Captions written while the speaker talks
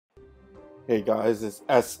Hey guys, it's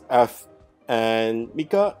SF and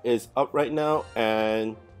Mica is up right now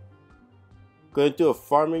and going to do a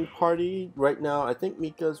farming party right now. I think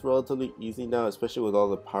Mica is relatively easy now, especially with all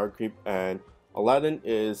the power creep, and Aladdin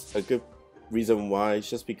is a good reason why. It's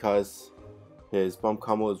just because his bomb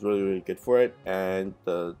combo is really good for it, and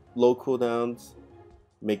the low cooldowns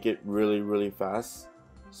make it really fast.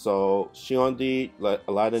 So Shiondi,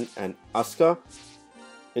 Aladdin, and Asuka.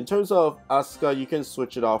 In terms of Asuka, you can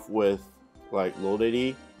switch it off with like low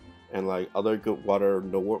AD and like other good water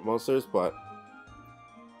no warp monsters, but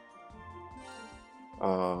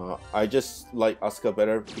I just like Asuka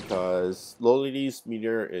better because low AD's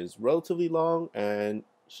meteor is relatively long and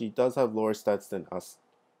she does have lower stats than us.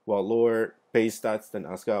 Well, lower base stats than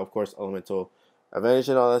Asuka. Of course, elemental advantage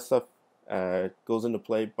and all that stuff goes into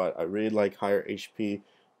play, but I really like higher HP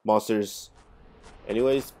monsters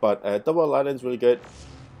anyways. But double Aladdin is really good,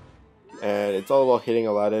 and it's all about hitting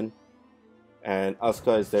Aladdin, and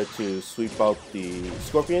Asuka is there to sweep out the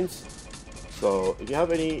scorpions. So if you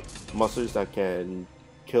have any monsters that can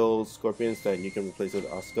kill scorpions, then you can replace it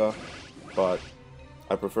with Asuka, but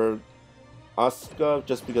I prefer Asuka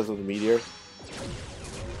just because of the meteor.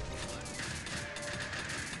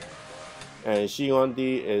 And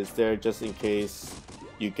Shiondi is there just in case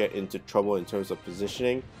you get into trouble in terms of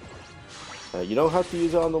positioning. You don't have to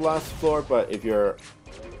use it on the last floor, but if you're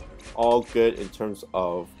all good in terms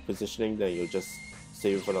of positioning, then you'll just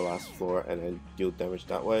save it for the last floor and then deal damage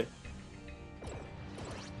that way.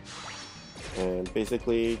 And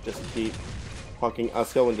basically just keep proccing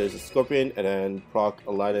Asuka when there's a scorpion, and then proc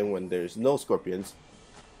Aladdin when there's no scorpions.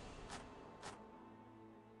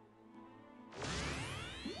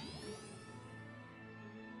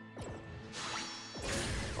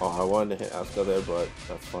 Oh, I wanted to hit Asuka there, but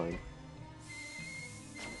that's fine.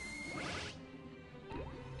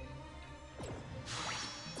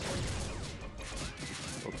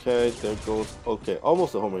 Okay, there goes. Okay,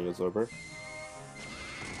 almost a homing absorber.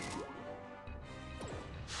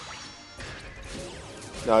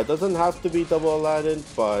 Now it doesn't have to be double Aladdin,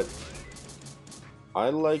 but I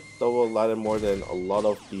like double Aladdin more than a lot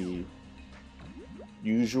of the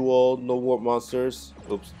usual no warp monsters.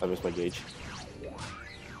 Oops, I missed my gauge.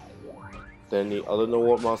 Than the other no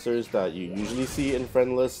warp monsters that you usually see in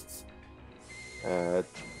friend lists.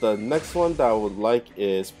 The next one that I would like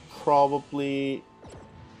is probably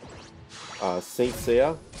Saint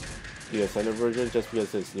Seiya, the Ascended version, just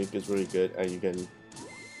because his nuke is really good and you can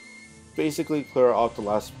basically clear off the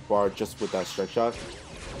last bar just with that strike shot.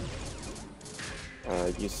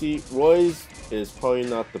 You see, Roy's is probably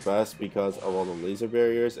not the best because of all the laser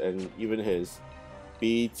barriers, and even his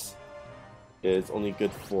beats is only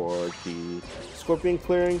good for the scorpion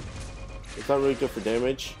clearing. It's not really good for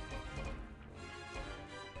damage.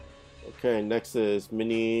 Okay, next is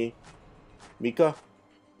Mini Mica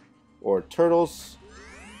or Turtles.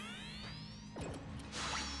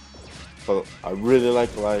 But I really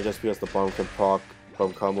like Aladdin just because the bomb can proc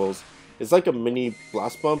bomb combos. It's like a mini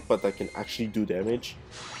blast bump, but that can actually do damage,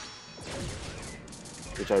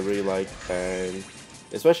 which I really like. And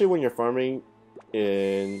especially when you're farming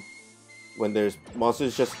when there's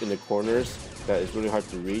monsters just in the corners that is really hard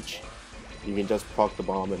to reach, you can just proc the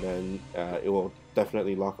bomb and then it will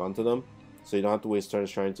definitely lock onto them. So you don't have to waste turns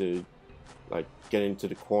trying to like get into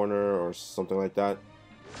the corner or something like that,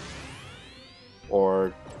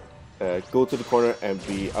 or go to the corner and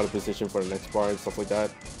be out of position for the next bar and stuff like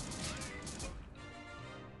that.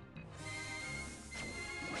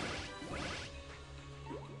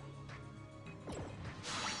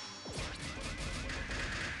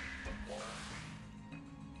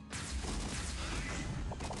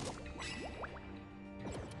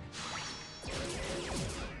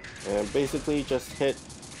 And basically just hit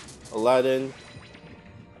Aladdin.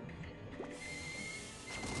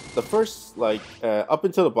 The first, like, up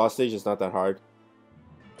until the boss stage is not that hard.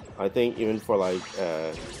 I think even for like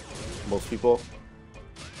most people.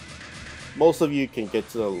 Most of you can get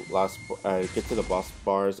to the boss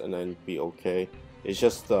bars and then be okay. It's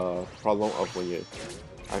just the problem of when you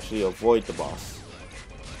actually avoid the boss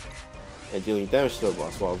and dealing damage to the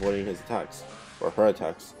boss while avoiding his attacks or her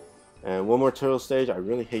attacks. And one more turtle stage. I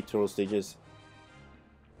really hate turtle stages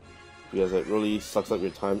because it really sucks up your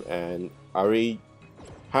time, and I already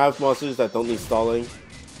have monsters that don't need stalling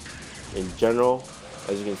in general.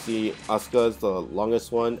 As you can see, Asuka is the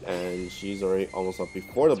longest one and she's already almost up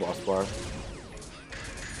before the boss bar.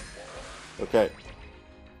 Okay.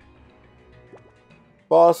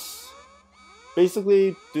 Boss.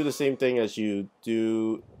 Basically do the same thing as you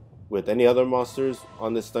do with any other monsters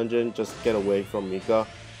on this dungeon. Just get away from Mica.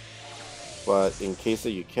 But in case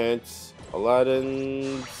that you can't,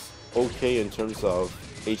 Aladdin's okay in terms of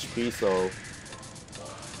HP, so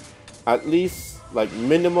at least like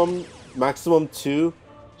maximum 2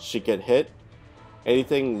 should get hit.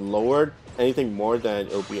 Anything lower, anything more than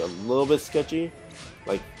it'll be a little bit sketchy.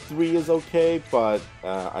 Like 3 is okay, but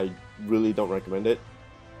I really don't recommend it.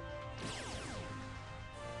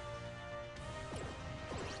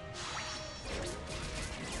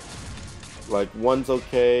 Like 1's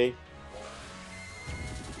okay.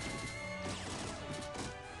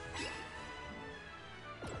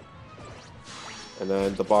 And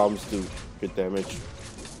then the bombs do good damage.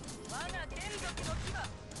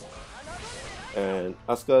 And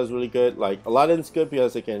Asuka is really good. Like Aladdin's good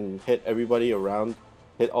because it can hit everybody around,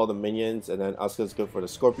 hit all the minions, and then Asuka's good for the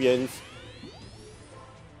scorpions.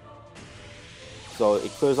 So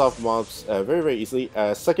it clears off mobs very easily.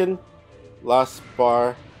 Second last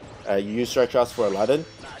bar, you use Strike Shots for Aladdin.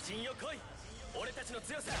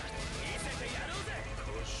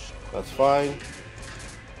 That's fine.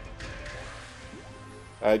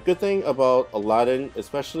 Good thing about Aladdin,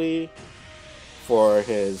 especially for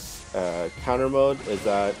his counter mode, is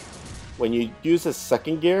that when you use his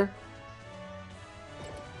second gear,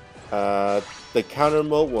 the counter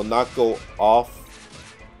mode will not go off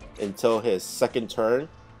until his second turn.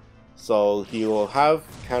 So he will have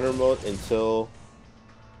counter mode until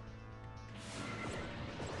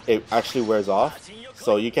it actually wears off.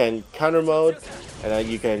 So you can counter mode, and then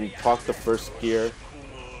you can proc the first gear,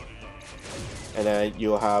 and then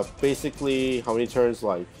you'll have basically how many turns?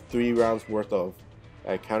 Like 3 rounds worth of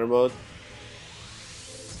counter mode.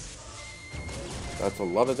 That's a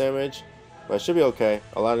lot of damage, but it should be okay.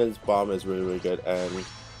 Aladdin's bomb is really good, and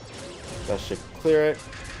that should clear it.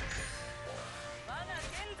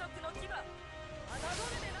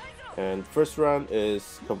 And first round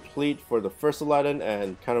is complete for the first Aladdin,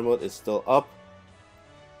 and counter mode is still up.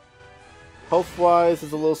 Health wise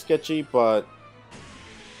is a little sketchy, but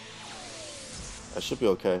I should be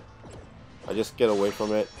okay. I just get away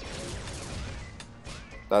from it.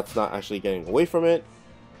 That's not actually getting away from it.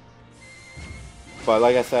 But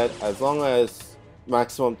like I said, as long as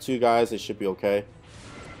maximum 2 guys, it should be okay.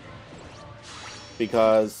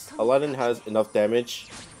 Because Aladdin has enough damage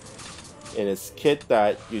in his kit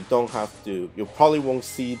that you don't have to, you probably won't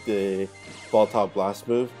see the volatile blast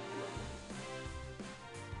move.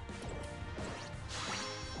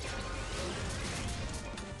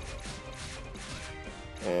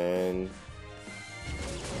 And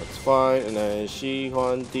that's fine. And then Shi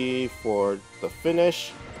Huan Di for the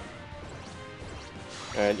finish.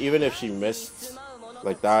 And even if she missed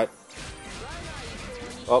like that,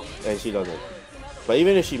 oh, and she doesn't. But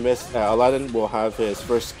even if she missed, Aladdin will have his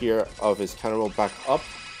first gear of his counter roll back up,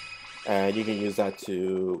 and you can use that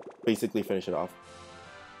to basically finish it off.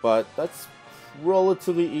 But that's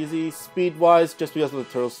relatively easy speed wise, just because the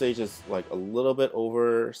turtle stage is like a little bit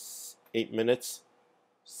over 8 minutes,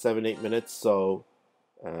 7-8 minutes. So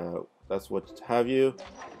that's what have you.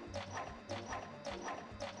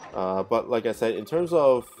 But like I said, in terms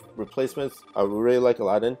of replacements, I really like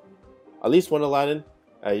Aladdin. At least 1 Aladdin.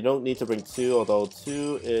 You don't need to bring 2, although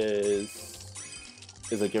 2 is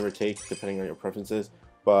a give or take depending on your preferences.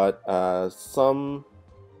 But some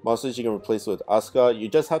monsters you can replace with Asuka. You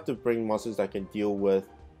just have to bring monsters that can deal with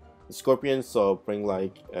the scorpions. So bring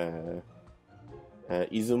like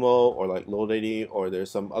Izumo or like Low Lady, or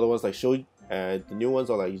there's some other ones like Shoyu. The new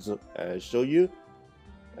ones are like Shoyu.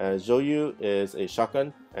 Zhou is a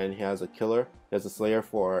shotgun, and he has a killer. He has a slayer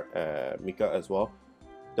for Mica as well.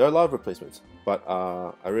 There are a lot of replacements, but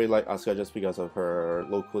I really like Asuka just because of her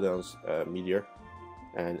low cooldowns meteor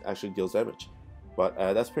and actually deals damage. But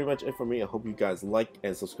that's pretty much it for me. I hope you guys like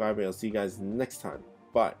and subscribe, and I'll see you guys next time.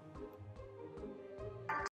 Bye.